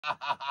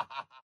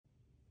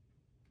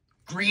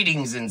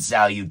Greetings and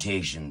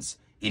salutations.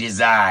 It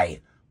is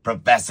I,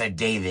 Professor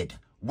David.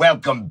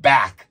 Welcome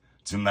back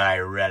to my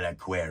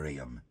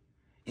reliquarium.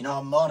 In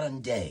our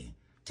modern day,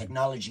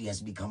 technology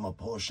has become a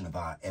portion of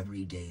our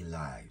everyday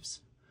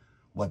lives.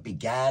 What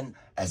began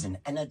as an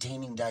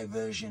entertaining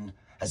diversion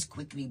has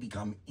quickly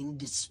become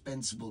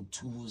indispensable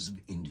tools of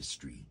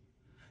industry.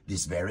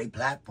 This very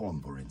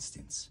platform, for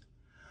instance.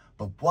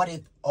 But what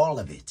if all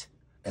of it,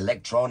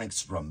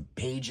 electronics from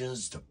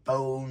pagers to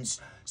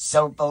phones,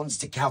 cell phones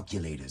to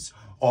calculators,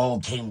 all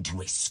came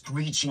to a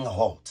screeching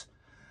halt?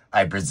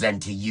 I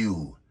present to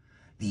you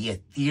the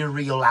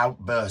ethereal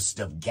outburst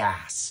of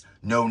gas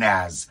known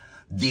as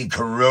the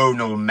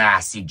coronal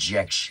mass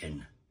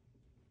ejection.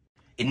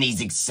 In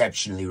these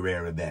exceptionally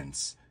rare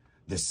events,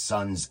 the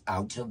sun's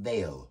outer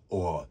veil,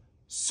 or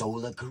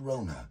solar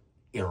corona,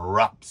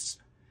 erupts,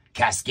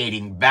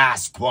 cascading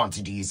vast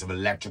quantities of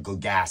electrical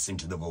gas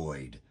into the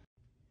void.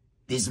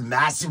 This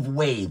massive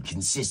wave,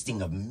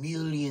 consisting of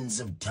millions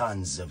of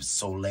tons of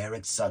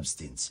solaric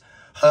substance,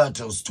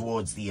 hurtles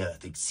towards the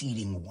Earth,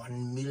 exceeding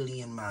 1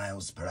 million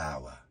miles per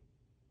hour.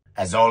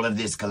 As all of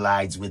this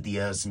collides with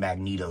the Earth's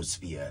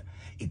magnetosphere,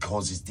 it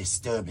causes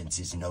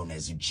disturbances known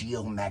as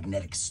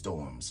geomagnetic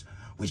storms,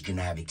 which can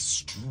have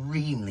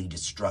extremely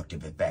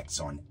destructive effects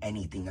on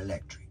anything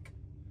electric.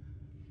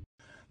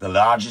 The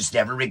largest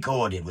ever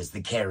recorded was the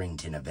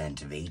Carrington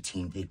event of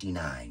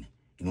 1859,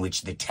 in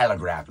which the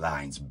telegraph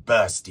lines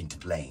burst into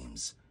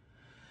flames.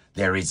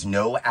 There is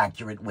no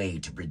accurate way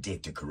to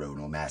predict a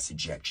coronal mass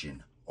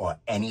ejection, or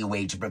any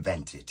way to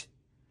prevent it.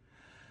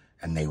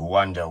 And they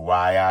wonder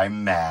why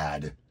I'm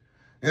mad.